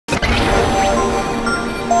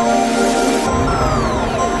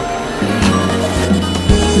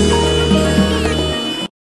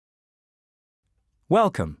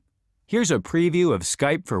Welcome. Here's a preview of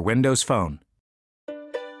Skype for Windows Phone.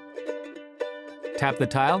 Tap the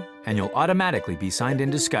tile and you'll automatically be signed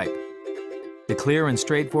into Skype. The clear and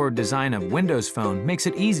straightforward design of Windows Phone makes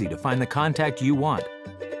it easy to find the contact you want.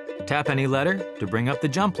 Tap any letter to bring up the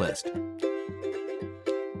jump list.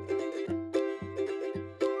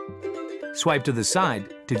 Swipe to the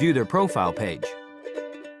side to view their profile page.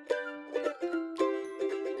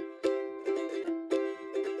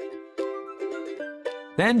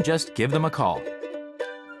 Then just give them a call.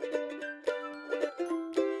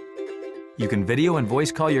 You can video and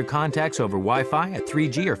voice call your contacts over Wi-Fi, a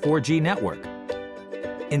 3G or 4G network.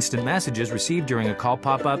 Instant messages received during a call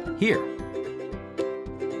pop up here.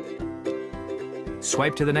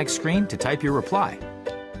 Swipe to the next screen to type your reply.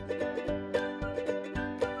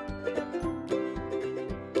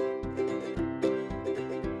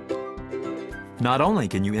 Not only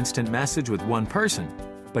can you instant message with one person,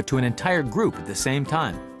 but to an entire group at the same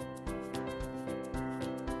time.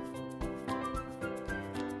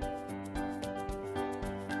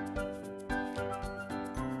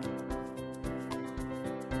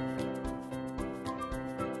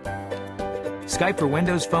 Skype for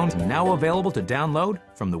Windows Phone is now available to download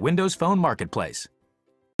from the Windows Phone Marketplace.